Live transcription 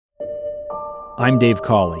I'm Dave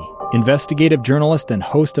Cawley, investigative journalist and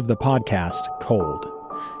host of the podcast Cold.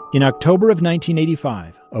 In October of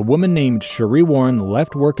 1985, a woman named Cherie Warren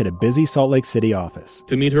left work at a busy Salt Lake City office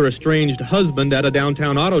to meet her estranged husband at a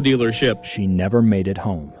downtown auto dealership. She never made it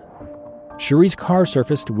home. Cherie's car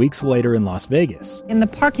surfaced weeks later in Las Vegas. In the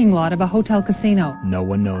parking lot of a hotel casino. No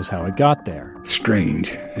one knows how it got there. Strange.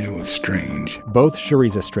 It was strange. Both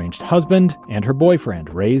Cherie's estranged husband and her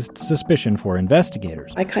boyfriend raised suspicion for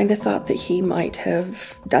investigators. I kind of thought that he might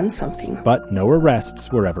have done something. But no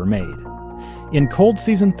arrests were ever made. In Cold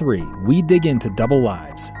Season 3, we dig into double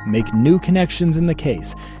lives, make new connections in the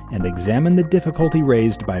case, and examine the difficulty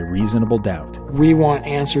raised by reasonable doubt. We want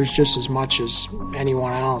answers just as much as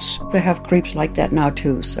anyone else. They have creeps like that now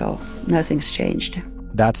too, so nothing's changed.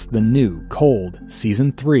 That's the new Cold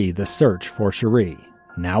Season 3, The Search for Cherie,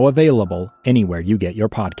 now available anywhere you get your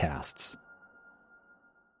podcasts.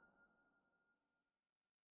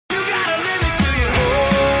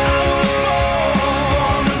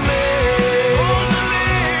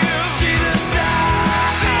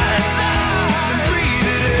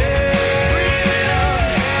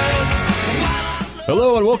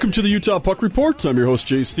 Hello and welcome to the Utah Puck Report. I'm your host,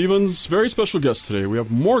 Jay Stevens. Very special guest today. We have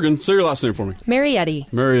Morgan. Say your last name for me. Marietti.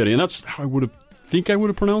 Marietti, and that's how I would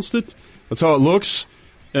have pronounced it. That's how it looks.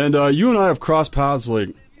 And you and I have crossed paths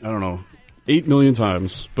 8 million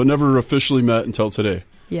times, but never officially met until today.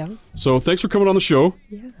 Yeah. So thanks for coming on the show.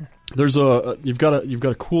 Yeah. There's you've got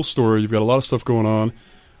a cool story. You've got a lot of stuff going on,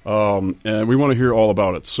 and we want to hear all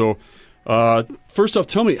about it. So first off,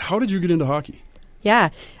 tell me, how did you get into hockey? Yeah.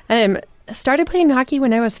 Started playing hockey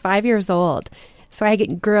when I was 5 years old. So I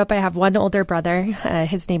grew up, I have one older brother.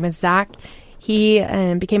 His name is Zach. He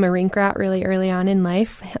became a rink rat really early on in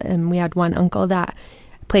life. We had one uncle that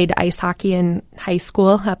played ice hockey in high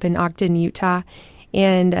school up in Ogden, Utah.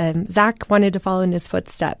 And Zach wanted to follow in his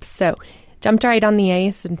footsteps. So jumped right on the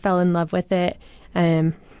ice and fell in love with it.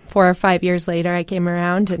 4 or 5 years later, I came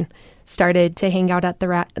around and started to hang out at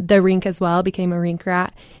the rink as well, became a rink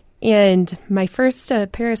rat. And my first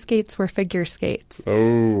pair of skates were figure skates.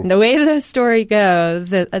 Oh. The way the story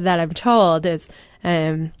goes that I'm told is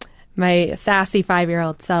my sassy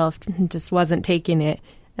 5-year-old self just wasn't taking it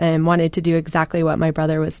and wanted to do exactly what my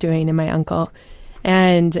brother was doing and my uncle.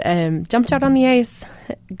 And jumped out on the ice,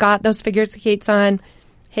 got those figure skates on,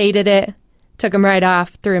 hated it, took them right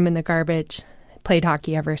off, threw them in the garbage, played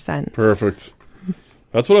hockey ever since. Perfect.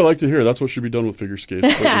 That's what I like to hear. That's what should be done with figure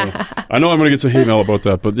skates. But, I know I'm going to get some hate mail about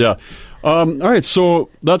that, but yeah. All right, so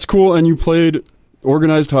that's cool. And you played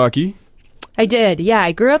organized hockey? I did, yeah.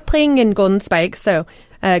 I grew up playing in Golden Spike, so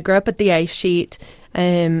grew up at the ice sheet.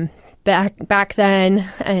 Back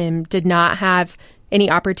then, did not have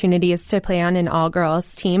any opportunities to play on an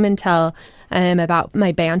all-girls team until about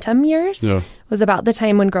my bantam years. Yeah. Was about the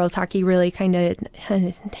time when girls hockey really kind of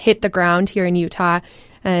hit the ground here in Utah.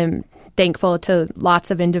 Thankful to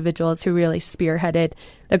lots of individuals who really spearheaded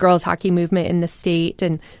the girls hockey movement in the state,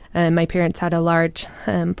 and my parents had a large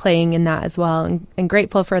playing in that as well, and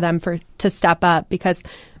grateful for them to step up, because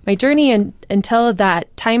my journey until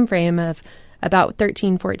that time frame of about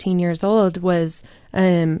 13, 14 years old was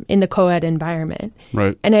in the co-ed environment.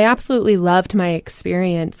 Right. And I absolutely loved my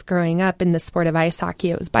experience growing up in the sport of ice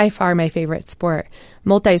hockey. It was by far my favorite sport.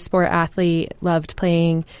 Multi-sport athlete, loved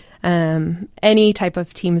playing any type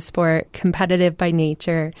of team sport, competitive by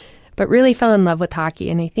nature, but really fell in love with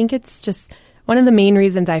hockey. And I think it's just one of the main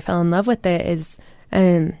reasons I fell in love with it is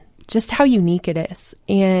just how unique it is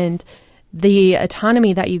and the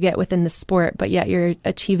autonomy that you get within the sport, but yet you're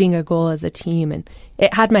achieving a goal as a team. And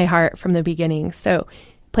it had my heart from the beginning. So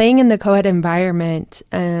playing in the co-ed environment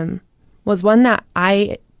was one that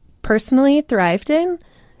I personally thrived in,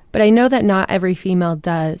 but I know that not every female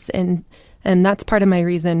does. And that's part of my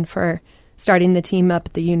reason for starting the team up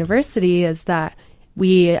at the university, is that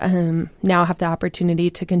we now have the opportunity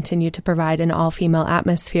to continue to provide an all-female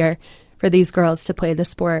atmosphere for these girls to play the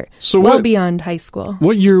sport beyond high school.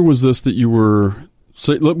 What year was this that you were,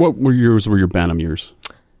 what years were your bantam years?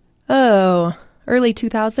 Oh, early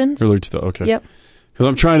 2000s. Early 2000s, okay. Yep. Because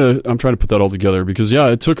I'm trying to put that all together, because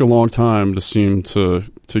it took a long time to seem to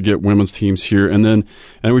get women's teams here, and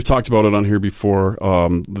we've talked about it on here before.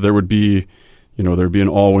 There would be, there'd be an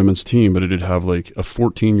all women's team, but it'd have like a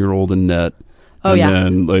 14-year-old in net,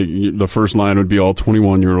 then like the first line would be all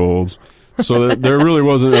 21-year-olds. So there really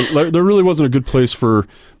wasn't a good place for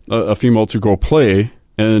a female to go play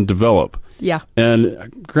and develop. Yeah.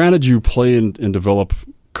 And granted, you play and develop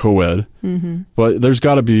co-ed, but there's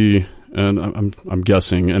got to be. And I'm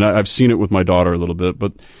guessing, and I've seen it with my daughter a little bit,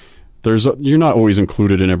 but you're not always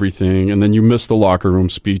included in everything, and then you miss the locker room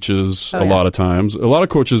speeches a lot of times. A lot of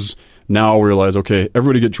coaches now realize, okay,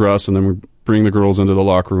 everybody get dressed, and then we bring the girls into the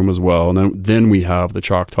locker room as well, and then we have the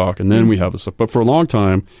chalk talk, and then we have the stuff. But for a long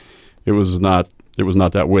time, it was not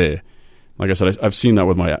that way. Like I said, I've seen that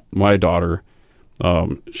with my daughter.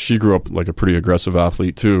 She grew up like a pretty aggressive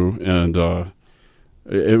athlete too, and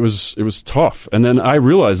it was tough. And then I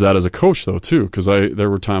realized that as a coach though too, because there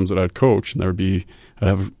were times that I'd coach, and I'd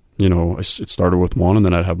have, it started with one, and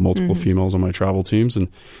then I'd have multiple females on my travel teams, and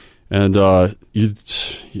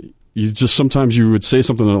you just, sometimes you would say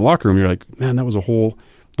something in the locker room, you're like, man, that was the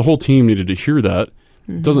whole team needed to hear that.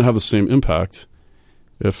 It doesn't have the same impact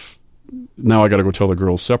if now I got to go tell the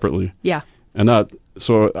girls separately. Yeah. And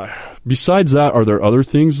besides that, are there other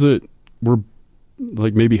things that were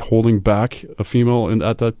like maybe holding back a female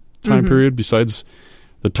at that time period besides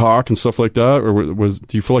the talk and stuff like that? Or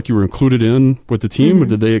do you feel like you were included in with the team, or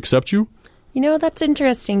did they accept you? That's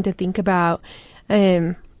interesting to think about.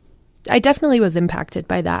 I definitely was impacted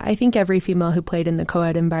by that. I think every female who played in the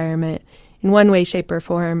co-ed environment in one way, shape, or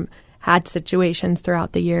form had situations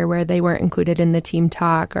throughout the year where they weren't included in the team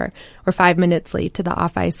talk or 5 minutes late to the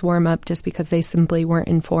off-ice warm-up just because they simply weren't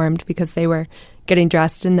informed because they were getting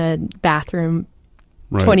dressed in the bathroom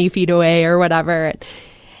 20 feet away or whatever.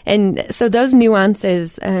 And so those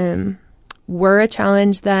nuances were a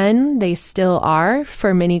challenge then. They still are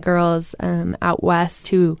for many girls out west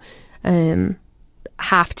who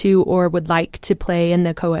have to or would like to play in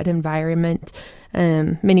the co-ed environment.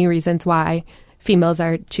 Many reasons why females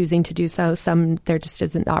are choosing to do so. Some, there just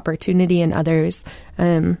isn't the opportunity, and others,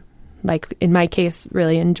 like in my case,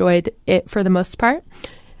 really enjoyed it for the most part.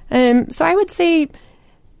 So I would say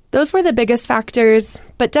those were the biggest factors,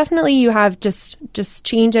 but definitely you have just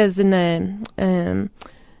changes in the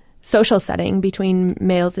social setting between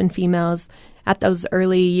males and females at those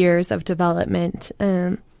early years of development.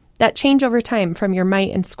 That change over time from your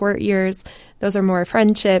mite and squirt years. Those are more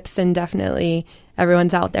friendships, and definitely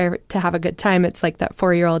everyone's out there to have a good time. It's like that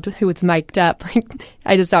 4-year-old who was mic'd up.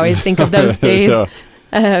 I just always think of those days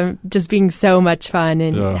just being so much fun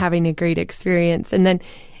and having a great experience. And then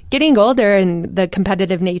getting older and the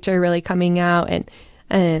competitive nature really coming out,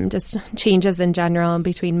 and just changes in general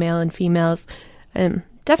between male and females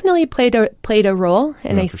definitely played a role.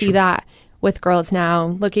 And I see that with girls now.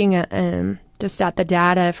 Looking at just at the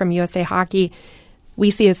data from USA Hockey,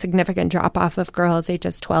 we see a significant drop-off of girls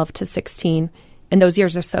ages 12 to 16. And those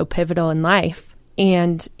years are so pivotal in life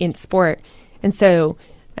and in sport. And so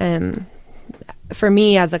for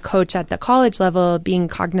me as a coach at the college level, being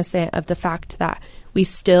cognizant of the fact that we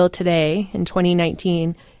still today in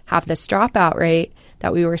 2019 have this dropout rate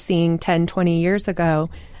that we were seeing 10, 20 years ago,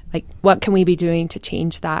 like what can we be doing to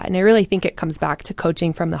change that? And I really think it comes back to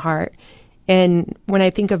coaching from the heart. And when I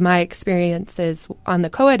think of my experiences on the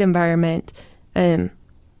co-ed environment,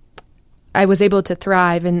 I was able to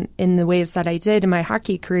thrive in the ways that I did in my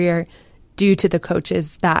hockey career due to the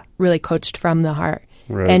coaches that really coached from the heart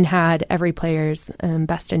and had every player's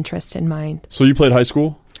best interest in mind. So you played high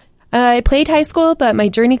school? I played high school, but my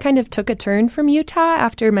journey kind of took a turn from Utah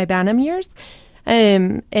after my Bantam years.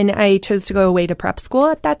 And I chose to go away to prep school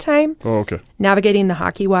at that time. Oh, okay. Navigating the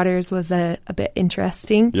hockey waters was a bit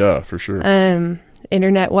interesting. Yeah, for sure.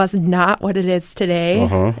 Internet was not what it is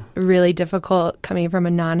today. Really difficult coming from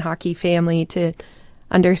a non-hockey family to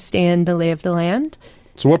understand the lay of the land.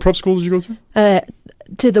 So what prep school did you go to?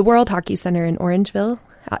 To the World Hockey Center in Orangeville,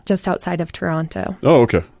 just outside of Toronto. Oh,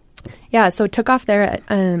 okay. Yeah, so took off there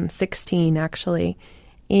at 16, actually.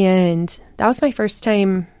 And that was my first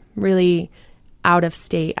time really out of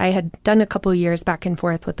state. I had done a couple years back and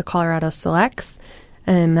forth with the Colorado Selects.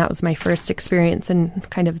 And that was my first experience in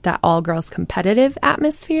kind of that all-girls competitive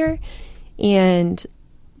atmosphere, and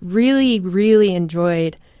really, really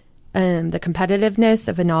enjoyed the competitiveness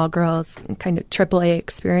of an all-girls kind of AAA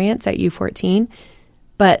experience at U14.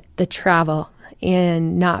 But the travel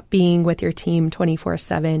and not being with your team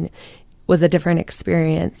 24/7 was a different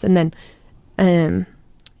experience. And then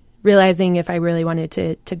realizing if I really wanted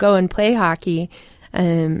to go and play hockey,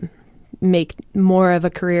 make more of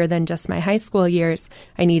a career than just my high school years,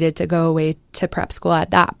 I needed to go away to prep school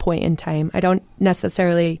at that point in time. I don't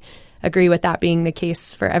necessarily agree with that being the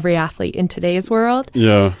case for every athlete in today's world.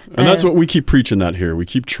 Yeah, and that's what we keep preaching that here. We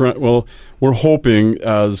keep trying, well, we're hoping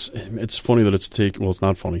it's funny that it's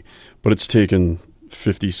not funny, but it's taken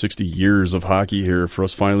 50, 60 years of hockey here for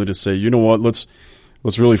us finally to say, you know what, let's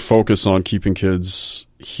really focus on keeping kids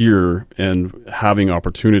here and having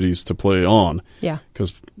opportunities to play on. Yeah.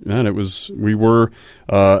 Because, man,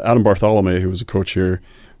 Adam Bartholomew, who was a coach here,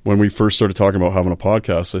 when we first started talking about having a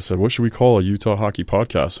podcast, I said, what should we call a Utah hockey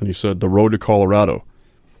podcast? And he said, The Road to Colorado.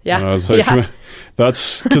 Yeah. And I was like,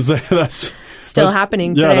 that's because that's still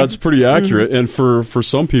happening today. Yeah, that's pretty accurate. And for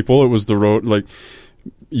some people, it was the road, like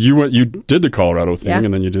you did the Colorado thing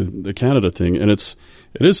and then you did the Canada thing. And it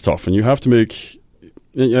is tough. And you have to make,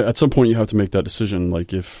 at some point, you have to make that decision.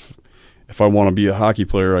 Like if I want to be a hockey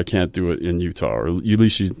player, I can't do it in Utah, or at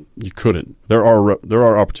least you couldn't. There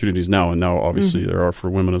are opportunities now, and now obviously there are for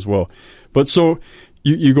women as well. But so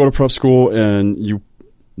you go to prep school, and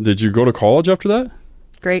did you go to college after that?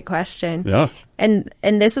 Great question. Yeah. And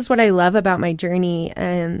this is what I love about my journey.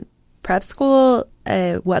 Prep school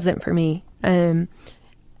wasn't for me.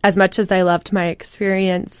 As much as I loved my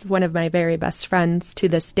experience, one of my very best friends to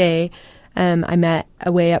this day, I met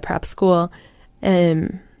away at prep school.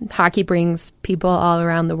 Hockey brings people all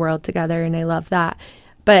around the world together, and I love that.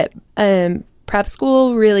 But prep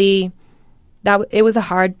school really, it was a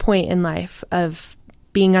hard point in life of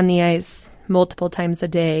being on the ice multiple times a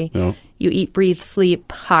day. Yeah. You eat, breathe,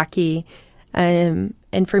 sleep hockey. And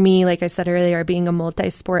for me, like I said earlier, being a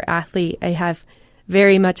multi-sport athlete, I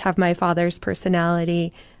very much have my father's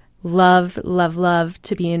personality. Love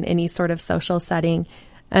to be in any sort of social setting.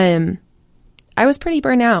 I was pretty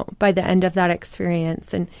burnt out by the end of that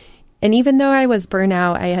experience. And even though I was burnt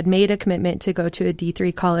out, I had made a commitment to go to a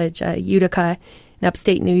D3 college, Utica, in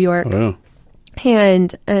upstate New York. Oh, yeah.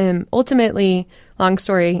 And ultimately, long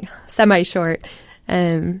story, semi-short,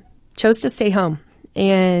 chose to stay home.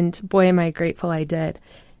 And boy, am I grateful I did.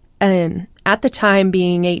 At the time,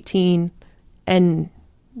 being 18 and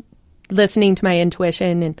listening to my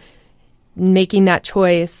intuition and making that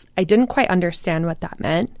choice, I didn't quite understand what that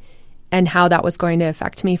meant and how that was going to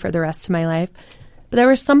affect me for the rest of my life. But there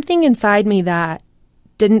was something inside me that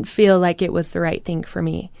didn't feel like it was the right thing for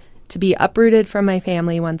me, to be uprooted from my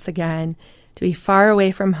family once again, to be far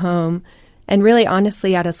away from home, and really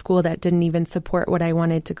honestly at a school that didn't even support what I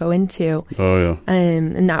wanted to go into. Oh, yeah.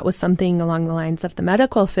 And that was something along the lines of the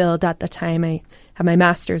medical field at the time. I had my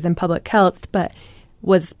master's in public health, but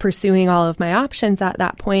was pursuing all of my options at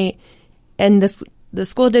that point. And the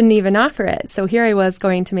school didn't even offer it. So here I was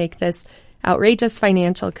going to make this outrageous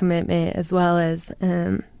financial commitment, as well as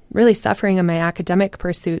really suffering in my academic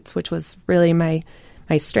pursuits, which was really my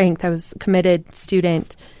strength. I was a committed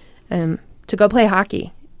student to go play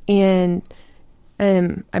hockey. And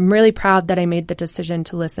I'm really proud that I made the decision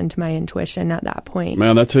to listen to my intuition at that point.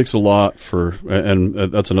 Man, that takes a lot and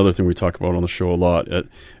that's another thing we talk about on the show a lot. At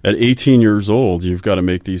 18 years old, you've got to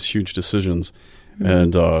make these huge decisions. Mm-hmm.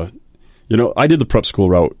 And, I did the prep school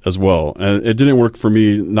route as well. And it didn't work for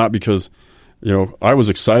me, not because, I was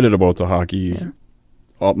excited about the hockey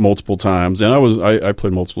multiple times. And I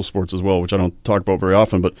played multiple sports as well, which I don't talk about very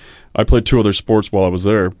often, but I played 2 other sports while I was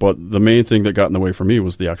there. But the main thing that got in the way for me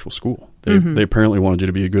was the actual school. They apparently wanted you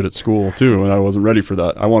to be good at school too, and I wasn't ready for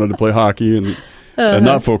that. I wanted to play hockey and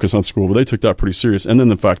not focus on school, but they took that pretty serious. And then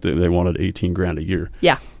the fact that they wanted $18,000 a year,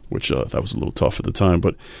 which that was a little tough at the time.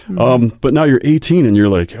 But but now you're 18 and you're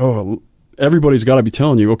like, oh, everybody's got to be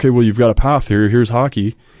telling you, okay, well, you've got a path here. Here's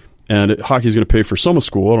hockey. And hockey's going to pay for some of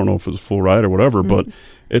school. I don't know if it's a full ride or whatever, but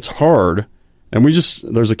it's hard. And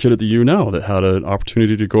there's a kid at the U now that had an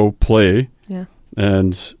opportunity to go play. Yeah.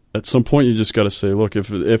 And at some point you just got to say, look,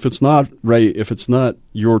 if it's not right, if it's not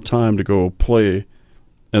your time to go play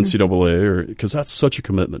NCAA, because that's such a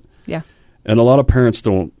commitment. Yeah. And a lot of parents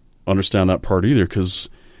don't understand that part either, because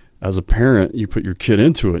as a parent, you put your kid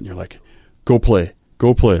into it and you're like, go play.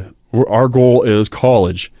 Our goal is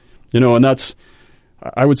college, and that's,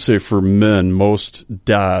 I would say for men, most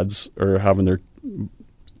dads are having their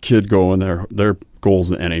kid go in their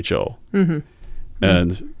goals in the NHL. Mm-hmm.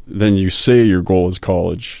 And then you say your goal is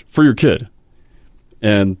college for your kid.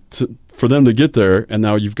 And for them to get there, and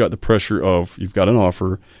now you've got the pressure of, you've got an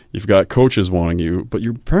offer, you've got coaches wanting you, but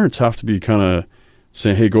your parents have to be kind of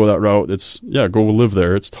saying, hey, go that route. Go live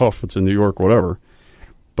there. It's tough. It's in New York, whatever.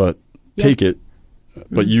 But take it.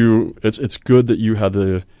 But it's good that you had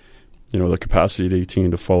the capacity at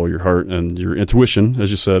 18 to follow your heart and your intuition,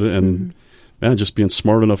 as you said, and man, just being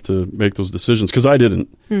smart enough to make those decisions, because I didn't.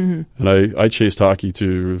 Mm-hmm. And I chased hockey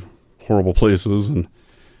to horrible places, and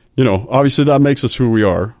obviously that makes us who we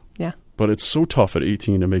are. Yeah. But it's so tough at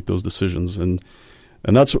 18 to make those decisions, and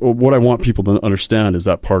that's what I want people to understand, is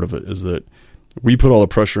that part of it, is that we put all the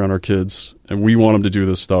pressure on our kids, and we want them to do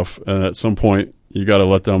this stuff, and at some point you got to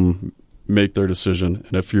let them make their decision.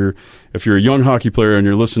 And if you're a young hockey player and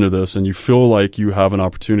you're listening to this and you feel like you have an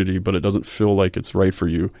opportunity but it doesn't feel like it's right for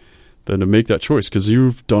you, then to make that choice, because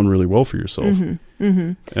you've done really well for yourself. Mm-hmm.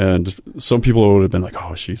 Mm-hmm. And some people would have been like,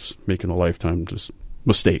 oh, she's making a lifetime just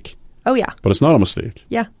mistake. Oh, yeah. But it's not a mistake.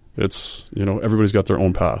 Yeah. It's, everybody's got their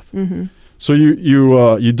own path. Mm-hmm. So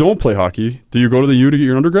you don't play hockey. Do you go to the U to get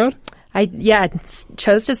your undergrad? I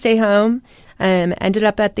chose to stay home. Ended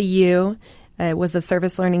up at the U. Was a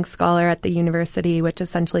service learning scholar at the university, which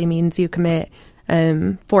essentially means you commit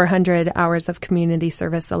 400 hours of community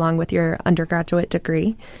service along with your undergraduate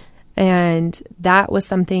degree. And that was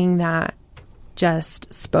something that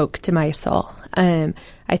just spoke to my soul. I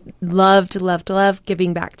loved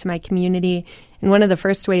giving back to my community. And one of the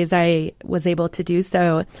first ways I was able to do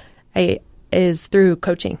so is through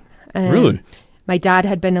coaching. Really? My dad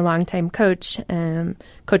had been a longtime coach,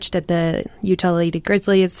 coached at the Utah Lady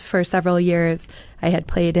Grizzlies for several years. I had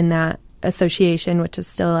played in that association, which is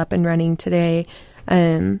still up and running today,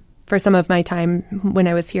 for some of my time when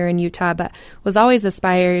I was here in Utah, but was always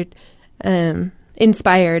inspired by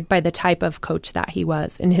the type of coach that he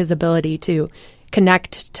was and his ability to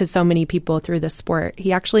connect to so many people through the sport.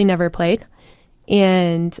 He actually never played,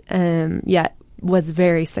 and yet was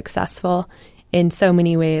very successful in so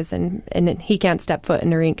many ways, and he can't step foot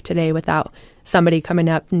in a rink today without somebody coming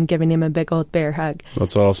up and giving him a big old bear hug.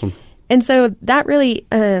 That's awesome. And so that really,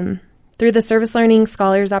 through the service learning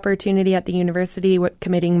scholars opportunity at the university,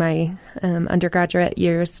 committing my undergraduate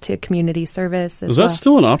years to community service. Is that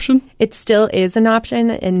still an option? It still is an option,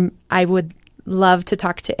 and I would love to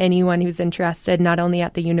talk to anyone who's interested, not only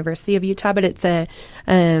at the University of Utah, but it's a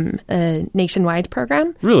nationwide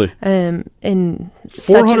program. Really? In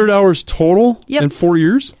 400 hours total Yep. in 4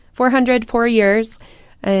 years? 4 years.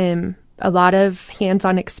 A lot of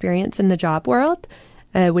hands-on experience in the job world,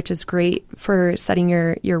 which is great for setting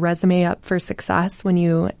your resume up for success when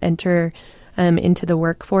you enter into the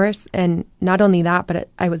workforce. And not only that, but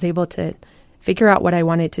I was able to figure out what I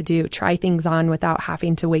wanted to do, try things on without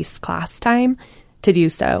having to waste class time to do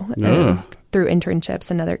so through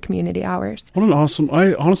internships and other community hours. What an awesome,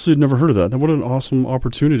 I honestly had never heard of that. What an awesome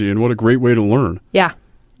opportunity and what a great way to learn. Yeah.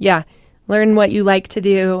 Learn what you like to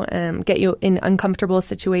do, get you in uncomfortable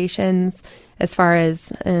situations. As far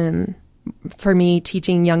as, for me,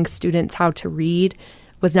 teaching young students how to read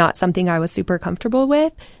was not something I was super comfortable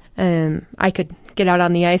with. I could get out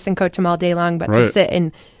on the ice and coach them all day long, but to sit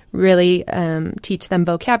and really teach them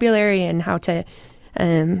vocabulary and how to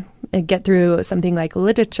get through something like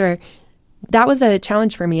literature, that was a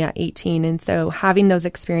challenge for me at 18. And so having those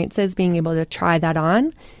experiences, being able to try that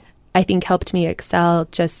on, I think helped me excel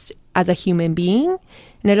just as a human being.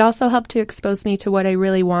 And it also helped to expose me to what I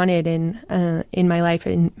really wanted in my life,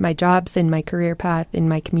 in my jobs, in my career path, in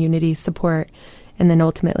my community support, and then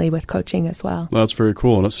ultimately with coaching as well. That's very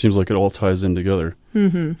cool. And it seems like it all ties in together.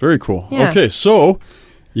 Mm-hmm. Very cool. Yeah. Okay, so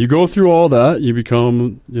you go through all that, you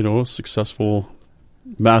become, a successful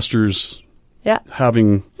master's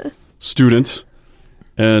having student,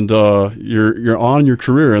 and you're on your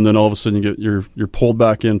career, and then all of a sudden you're pulled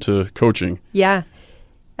back into coaching. Yeah,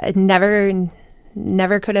 I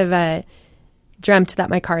never could have dreamt that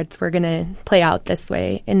my cards were going to play out this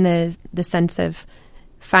way, in the sense of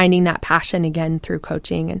finding that passion again through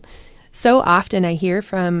coaching. And so often I hear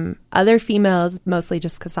from other females, mostly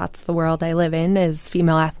just because that's the world I live in, is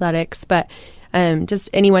female athletics, but just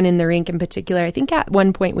anyone in the rink in particular. I think at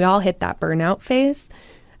one point we all hit that burnout phase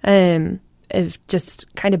of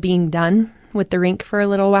just kind of being done with the rink for a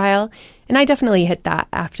little while. And I definitely hit that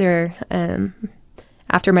after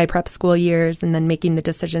my prep school years and then making the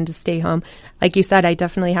decision to stay home. Like you said, I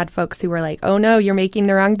definitely had folks who were like, oh no, you're making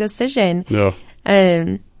the wrong decision. Yeah.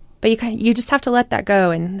 But you just have to let that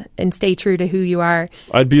go and stay true to who you are.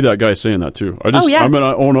 I'd be that guy saying that too. I'm going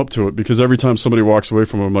to own up to it, because every time somebody walks away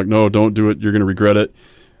from it, I'm like, no, don't do it. You're going to regret it.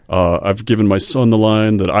 I've given my son the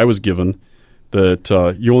line that I was given,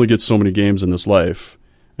 that you only get so many games in this life,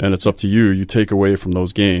 and it's up to you. You take away from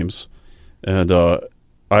those games. And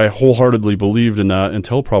I wholeheartedly believed in that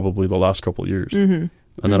until probably the last couple of years. Mm-hmm.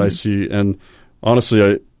 And then I see, and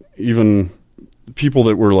honestly, even people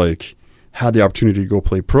that were like, had the opportunity to go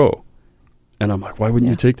play pro. And I'm like, why wouldn't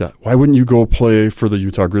you take that? Why wouldn't you go play for the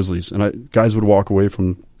Utah Grizzlies? And guys would walk away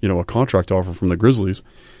from, a contract offer from the Grizzlies.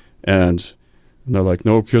 And they're like,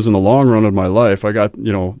 no, because in the long run of my life, I've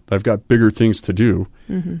got bigger things to do,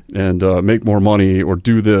 and make more money or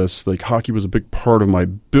do this. Like, hockey was a big part of my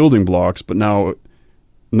building blocks, but now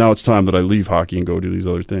it's time that I leave hockey and go do these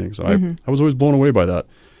other things. I was always blown away by that.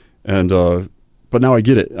 And, but now I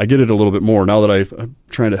get it. I get it a little bit more now that I'm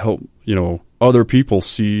trying to help, other people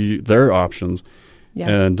see their options. Yeah.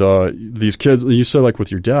 And these kids, you said, like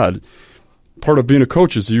with your dad, part of being a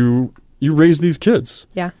coach is you raise these kids.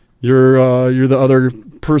 Yeah. You're the other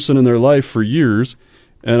person in their life for years,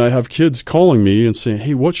 and I have kids calling me and saying,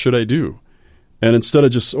 hey, what should I do? And instead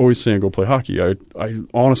of just always saying, go play hockey, I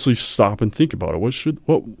honestly stop and think about it.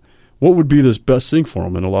 What would be the best thing for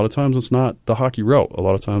them? And a lot of times it's not the hockey route. A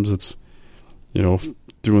lot of times it's,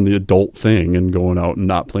 doing the adult thing and going out and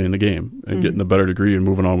not playing the game and getting a better degree and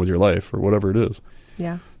moving on with your life or whatever it is.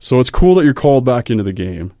 Yeah. So it's cool that you're called back into the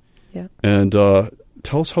game. Yeah. And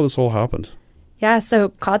tell us how this all happened. Yeah, so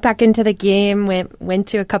called back into the game, went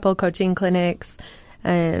to a couple coaching clinics,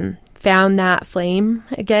 found that flame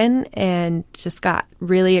again, and just got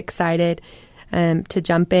really excited to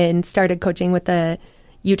jump in. Started coaching with the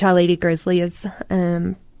Utah Lady Grizzlies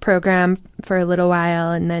program for a little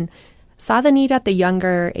while, and then saw the need at the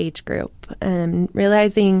younger age group,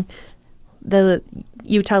 realizing the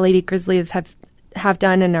Utah Lady Grizzlies have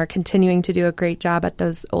done and are continuing to do a great job at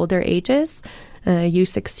those older ages,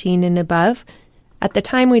 U16 and above. At the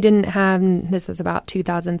time, we didn't have, this is about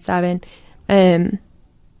 2007,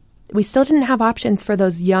 we still didn't have options for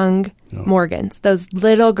those young Morgans, those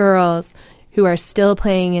little girls who are still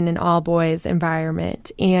playing in an all-boys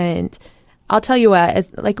environment. And I'll tell you what,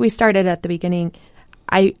 like we started at the beginning,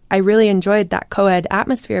 I really enjoyed that co-ed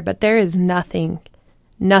atmosphere, but there is nothing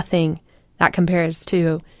that compares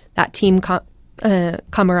to that team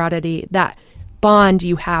camaraderie, that bond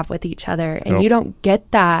you have with each other. And you don't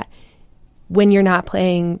get that when you're not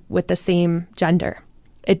playing with the same gender.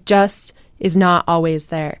 It just is not always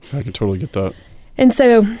there. I can totally get that. And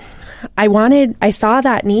so I saw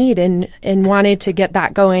that need and wanted to get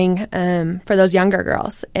that going for those younger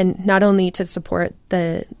girls, and not only to support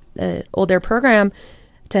the older program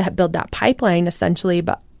to build that pipeline essentially,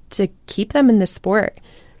 but to keep them in the sport.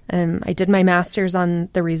 I did my master's on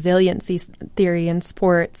the resiliency theory in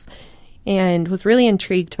sports and was really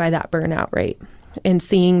intrigued by that burnout rate and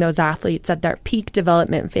seeing those athletes at their peak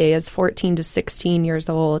development phase, 14 to 16 years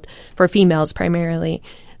old, for females primarily.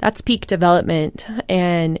 That's peak development,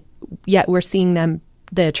 and yet we're seeing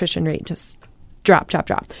the attrition rate just drop.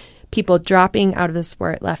 People dropping out of the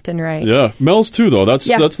sport left and right. Yeah, Mels too, though. That's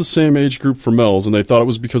the same age group for Mels, and they thought it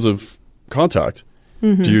was because of contact.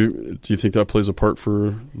 Mm-hmm. Do you think that plays a part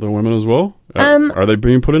for the women as well? Are they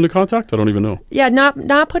being put into contact? I don't even know. Yeah,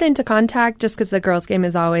 not put into contact, just because the girls' game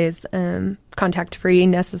is always contact free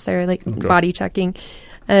necessarily, body checking.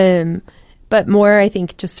 But more, I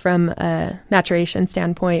think, just from a maturation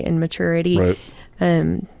standpoint and maturity,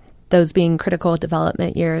 right. Those being critical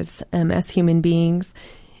development years as human beings.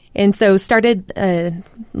 And so started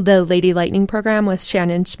the Lady Lightning program with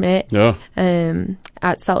Shannon Schmidt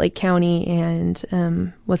at Salt Lake County,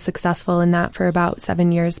 and was successful in that for about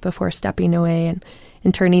 7 years before stepping away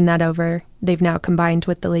and turning that over. They've now combined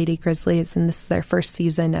with the Lady Grizzlies, and this is their first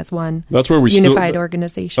season as one unified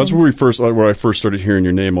organization. That's where I first started hearing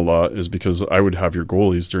your name a lot, is because I would have your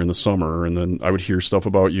goalies during the summer, and then I would hear stuff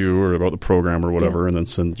about you or about the program or whatever, and then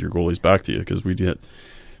send your goalies back to you, because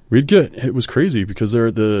it was crazy, because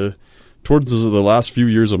towards the last few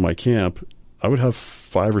years of my camp, I would have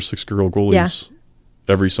 5 or 6 girl goalies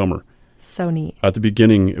every summer. So neat. At the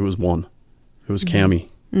beginning, it was one. It was Cammie.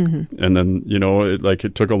 Mm-hmm. And then,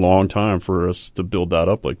 it took a long time for us to build that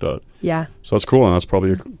up like that. Yeah. So that's cool, and that's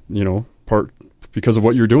probably, part because of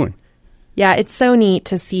what you're doing. Yeah, it's so neat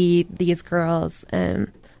to see these girls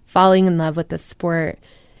falling in love with the sport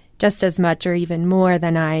just as much or even more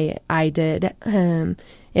than I did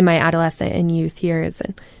in my adolescent and youth years.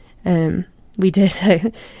 And we did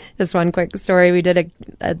just one quick story. We did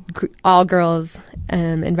a all girls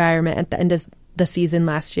environment at the end of the season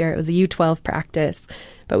last year. It was a U12 practice,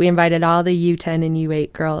 but we invited all the U10 and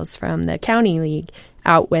U8 girls from the county league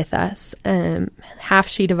out with us. Half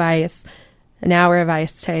sheet of ice, an hour of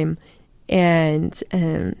ice time, and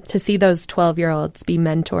to see those 12-year-olds be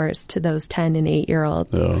mentors to those 10 and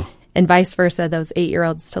 8-year-olds, and vice versa, those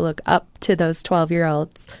 8-year-olds to look up to those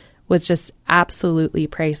 12-year-olds was just absolutely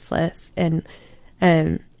priceless. And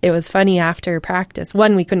it was funny after practice.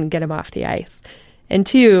 1, we couldn't get them off the ice. And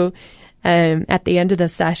 2, at the end of the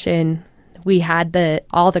session, we had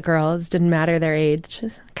all the girls, didn't matter their age,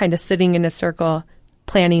 kind of sitting in a circle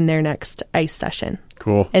planning their next ice session.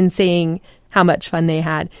 Cool. And seeing how much fun they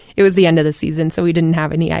had. It was the end of the season, so we didn't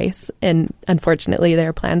have any ice. And unfortunately,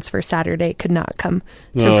 their plans for Saturday could not come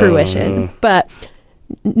to fruition. But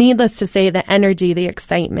needless to say, the energy, the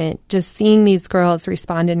excitement, just seeing these girls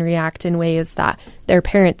respond and react in ways that their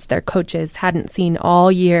parents, their coaches hadn't seen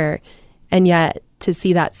all year, and yet to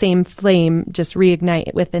see that same flame just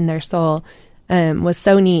reignite within their soul was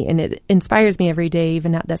so neat. And it inspires me every day,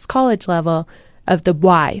 even at this college level, of the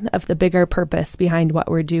why, of the bigger purpose behind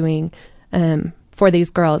what we're doing for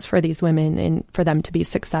these girls, for these women, and for them to be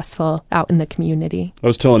successful out in the community. I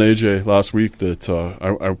was telling AJ last week that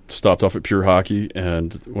I stopped off at Pure Hockey,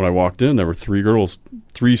 and when I walked in, there were 3 girls,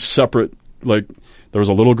 3 separate, like, there was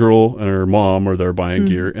a little girl and her mom were there buying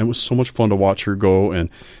gear, and it was so much fun to watch her go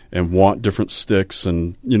and want different sticks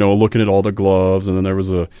and, you know, looking at all the gloves. And then there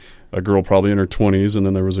was a girl probably in her 20s, and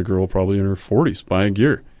then there was a girl probably in her 40s buying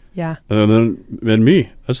gear. Yeah. And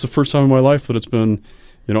me. That's the first time in my life that it's been,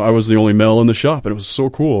 you know, I was the only male in the shop, and it was so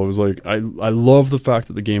cool. It was like, I love the fact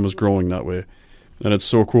that the game is growing that way, and it's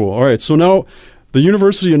so cool. All right, so now the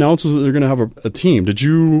university announces that they're going to have a team.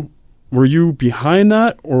 Were you behind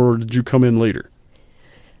that, or did you come in later?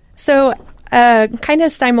 So kind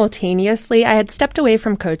of simultaneously, I had stepped away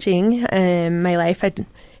from coaching. My life had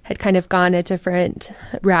kind of gone a different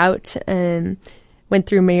route. Went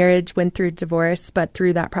through marriage, went through divorce, but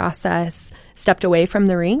through that process, stepped away from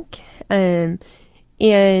the rink. And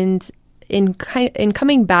in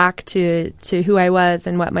coming back to who I was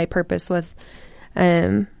and what my purpose was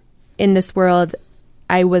in this world,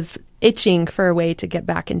 I was itching for a way to get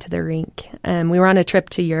back into the rink. We were on a trip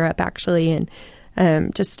to Europe, actually,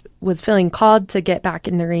 and just was feeling called to get back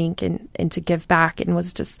in the rink and to give back, and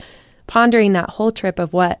was just pondering that whole trip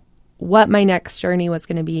of what my next journey was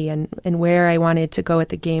going to be and where I wanted to go with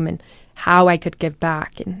the game and how I could give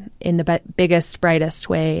back in the biggest, brightest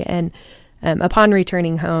way. And upon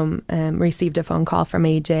returning home, received a phone call from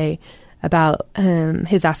AJ about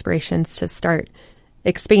his aspirations to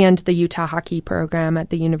expand the Utah hockey program at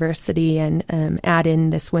the university and add in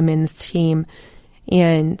this women's team.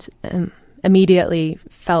 And immediately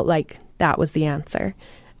felt like that was the answer,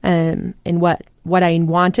 and what I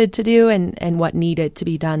wanted to do and what needed to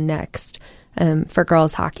be done next for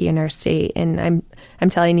girls hockey in our state. And I'm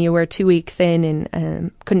telling you, we're 2 weeks in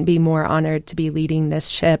and couldn't be more honored to be leading this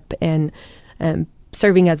ship and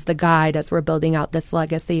serving as the guide as we're building out this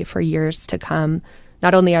legacy for years to come.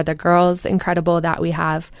 Not only are the girls incredible that we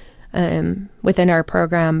have within our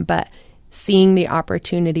program, but seeing the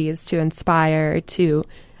opportunities to inspire, to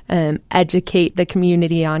educate the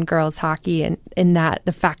community on girls hockey and that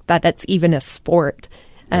the fact that it's even a sport.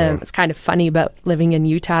 It's kind of funny, but living in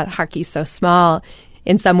Utah, hockey's so small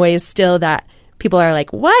in some ways still that people are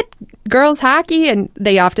like, what? Girls hockey? And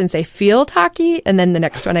they often say field hockey. And then the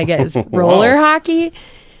next one I get is roller hockey.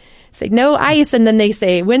 Say no ice, and then they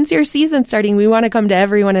say, when's your season starting? We want to come to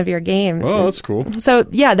every one of your games. Oh, that's cool. So,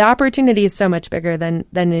 yeah, the opportunity is so much bigger than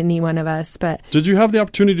any one of us. But did you have the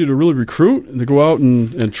opportunity to really recruit and to go out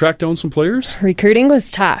and track down some players? Recruiting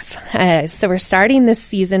was tough. So we're starting this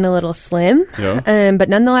season a little slim. Yeah. But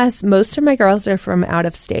nonetheless, most of my girls are from out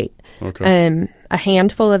of state. Okay. A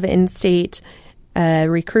handful of in-state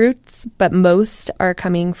recruits, but most are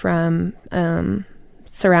coming from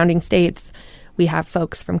surrounding states. We have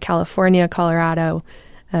folks from California, Colorado,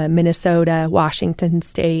 Minnesota, Washington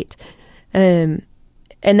State. And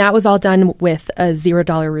that was all done with a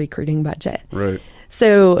 $0 recruiting budget. Right.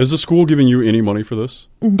 So is the school giving you any money for this?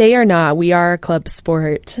 They are not. We are a club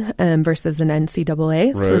sport versus an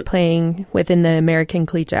NCAA. So we're playing within the American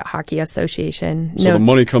Collegiate Hockey Association. So the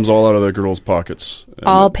money comes all out of the girls' pockets.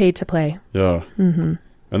 All paid to play. Yeah. Mm-hmm.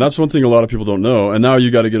 And that's one thing a lot of people don't know. And now you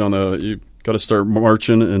got to get on you got to start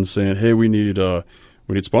marching and saying, hey, we need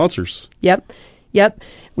sponsors. Yep.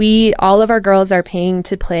 All of our girls are paying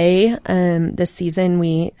to play this season.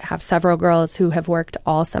 We have several girls who have worked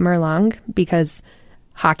all summer long because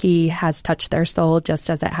hockey has touched their soul just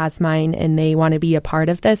as it has mine, and they want to be a part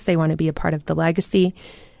of this. They want to be a part of the legacy.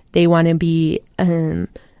 They want to be a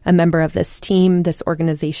member of this team, this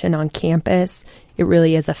organization on campus. It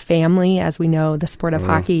really is a family. As we know, the sport of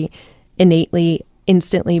hockey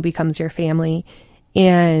instantly becomes your family.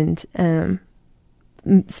 And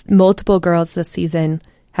multiple girls this season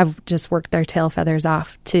have just worked their tail feathers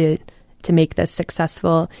off to make this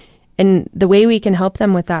successful. And the way we can help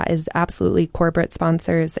them with that is absolutely corporate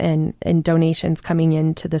sponsors and donations coming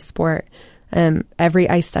into the sport. Every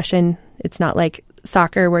ice session, it's not like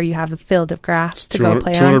soccer where you have a field of grass to go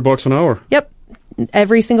play on. $200 an hour. Yep.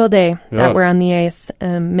 Every single day that we're on the ice,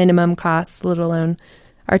 minimum costs, let alone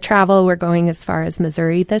our travel. We're going as far as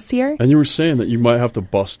Missouri this year. And you were saying that you might have to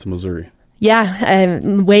bus to Missouri. Yeah,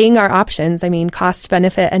 weighing our options. I mean,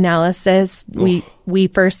 cost-benefit analysis. We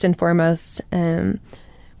first and foremost,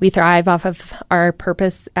 we thrive off of our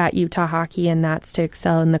purpose at Utah Hockey, and that's to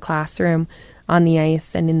excel in the classroom, on the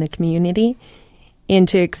ice, and in the community. And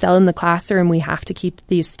to excel in the classroom, we have to keep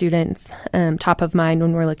these students top of mind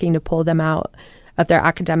when we're looking to pull them out of their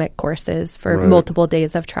academic courses for multiple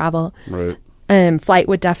days of travel. Right. Flight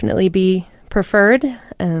would definitely be preferred.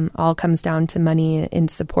 All comes down to money and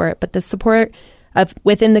support. But the support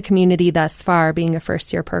within the community thus far, being a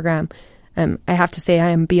first-year program. I have to say I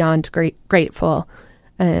am beyond grateful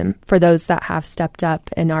for those that have stepped up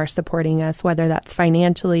and are supporting us, whether that's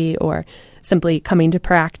financially or simply coming to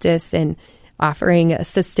practice and offering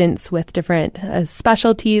assistance with different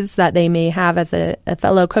specialties that they may have as a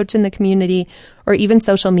fellow coach in the community, or even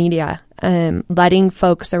social media, letting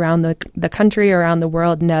folks around the country, around the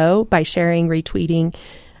world know by sharing, retweeting,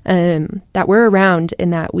 that we're around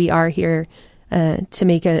and that we are here to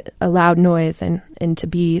make a loud noise and to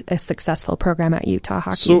be a successful program at Utah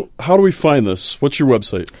Hockey. So how do we find this? What's your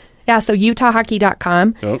website? Yeah, so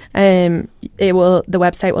utahhockey.com. Yep. The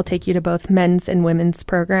website will take you to both men's and women's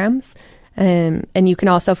programs. And you can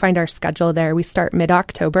also find our schedule there. We start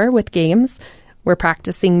mid-October with games. We're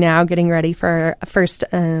practicing now, getting ready for our first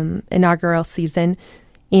inaugural season.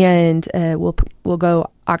 And we'll go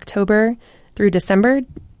October through December,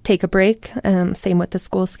 take a break, same with the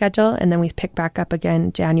school schedule, and then we pick back up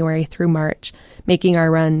again January through March, making our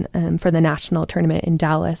run for the national tournament in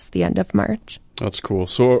Dallas the end of March. That's cool.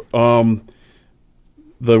 So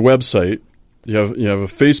the website, you have a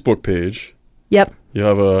Facebook page. Yep. You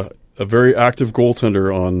have a very active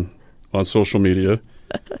goaltender on social media.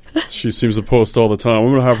 She seems to post all the time. I'm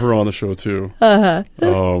going to have her on the show too.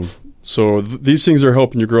 Uh-huh. So these things are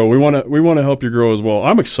helping you grow. We want to help you grow as well.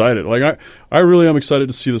 I'm excited. Like I really am excited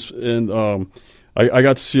to see this. And I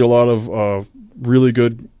got to see a lot of really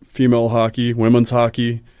good female hockey, women's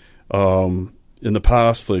hockey in the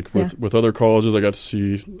past. Like with other colleges, I got to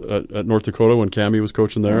see at North Dakota when Cammie was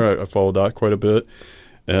coaching there. I followed that quite a bit,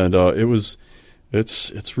 and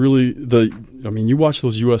it's really you watch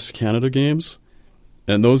those U.S.-Canada games,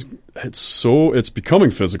 and it's becoming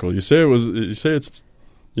physical. You say it's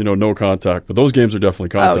no contact, but those games are definitely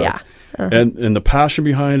contact. Oh, yeah. Uh-huh. And the passion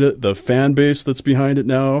behind it, the fan base that's behind it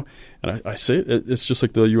now, and I say it's just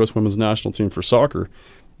like the U.S. women's national team for soccer.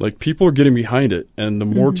 Like, people are getting behind it, and the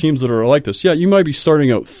more teams that are like this, you might be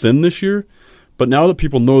starting out thin this year, but now that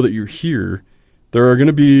people know that you're here, there are going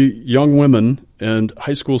to be young women and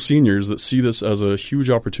high school seniors that see this as a huge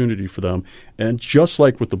opportunity for them. And just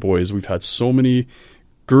like with the boys, we've had so many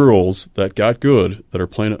girls that got good that are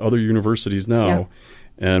playing at other universities now. Yeah.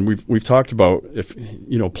 And we've talked about if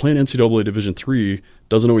playing NCAA Division III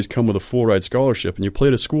doesn't always come with a full ride scholarship, and you play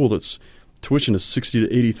at a school that's tuition is $60,000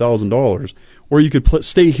 to $80,000, or you could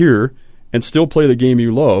stay here and still play the game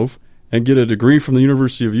you love and get a degree from the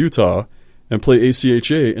University of Utah and play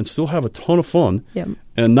ACHA and still have a ton of fun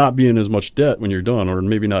and not be in as much debt when you're done, or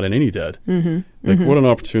maybe not in any debt. What an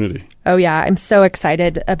opportunity. Oh, yeah. I'm so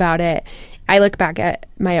excited about it. I look back at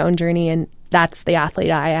my own journey, and that's the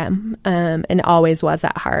athlete I am, and always was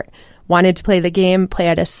at heart. Wanted to play the game, play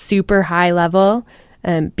at a super high level,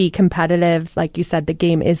 be competitive. Like you said, the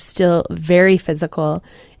game is still very physical.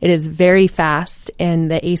 It is very fast,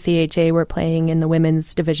 and the ACHA we're playing in the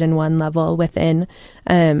women's Division I level within,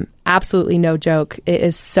 absolutely no joke. It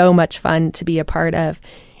is so much fun to be a part of,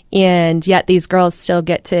 and yet these girls still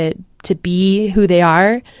get to be who they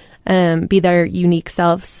are, be their unique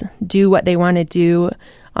selves, do what they want to do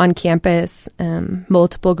on campus.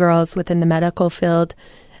 Multiple girls within the medical field,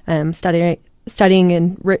 studying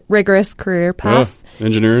in rigorous career paths.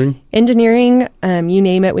 Engineering, you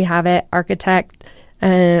name it, we have it.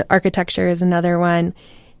 Architecture is another one.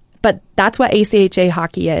 But that's what ACHA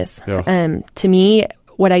hockey is. Yeah. To me,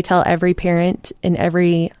 what I tell every parent and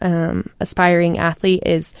every aspiring athlete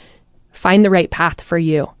is find the right path for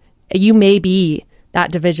you. You may be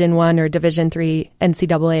that Division I or Division III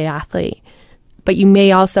NCAA athlete, but you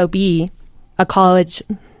may also be a college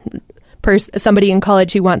somebody in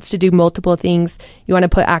college who wants to do multiple things. You want to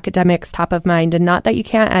put academics top of mind, and not that you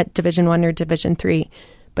can't at Division I or Division III,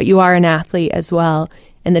 but you are an athlete as well,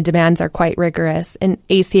 and the demands are quite rigorous. And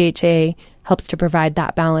ACHA helps to provide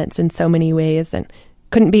that balance in so many ways, and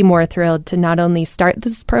couldn't be more thrilled to not only start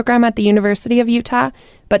this program at the University of Utah,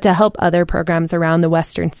 but to help other programs around the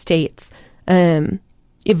Western states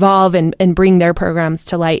evolve and bring their programs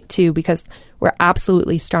to light too, because we're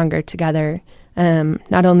absolutely stronger together.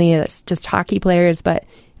 Not only as just hockey players, but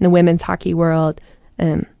in the women's hockey world.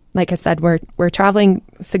 Like I said, we're traveling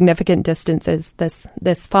significant distances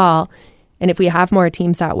this fall, and if we have more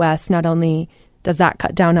teams out west, not only does that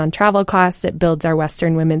cut down on travel costs, it builds our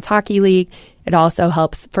Western Women's Hockey League. It also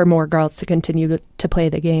helps for more girls to continue to play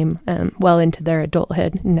the game well into their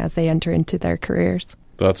adulthood and as they enter into their careers.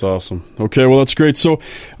 That's awesome. Okay, well, that's great. So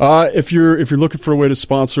if you're looking for a way to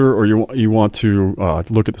sponsor, or you want to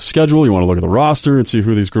look at the schedule, you want to look at the roster and see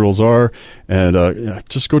who these girls are, and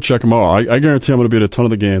just go check them out. I guarantee I'm going to be at a ton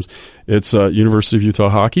of the games. It's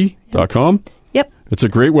universityofutahhockey.com. Yep. It's a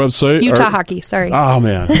great website. Utah Hockey, sorry. Oh,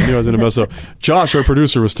 man. I knew I was going to mess up. Josh, our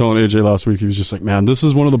producer, was telling AJ last week, he was just like, man, this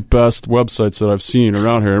is one of the best websites that I've seen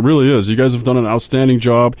around here. It really is. You guys have done an outstanding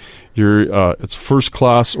job. It's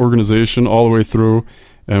first-class organization all the way through,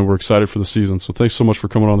 and we're excited for the season. So thanks so much for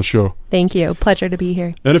coming on the show. Thank you. Pleasure to be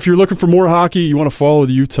here. And if you're looking for more hockey, you want to follow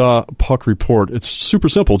the Utah Puck Report. It's super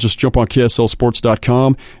simple. Just jump on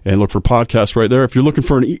KSLSports.com and look for podcasts right there. If you're looking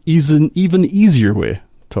for an even easier way,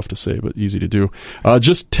 tough to say, but easy to do,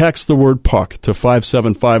 just text the word puck to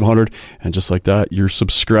 57500, and just like that, you're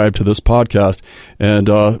subscribed to this podcast. And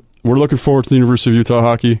we're looking forward to the University of Utah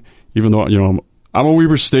hockey, even though, I'm a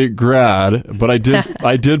Weber State grad, but I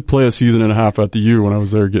did play a season and a half at the U when I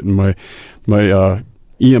was there getting my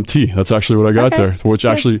EMT. That's actually what I got there, which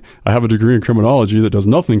actually I have a degree in criminology that does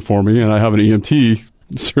nothing for me, and I have an EMT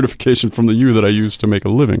certification from the U that I use to make a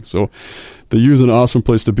living. So the U is an awesome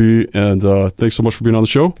place to be, and thanks so much for being on the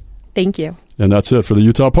show. Thank you. And that's it for the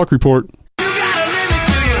Utah Puck Report.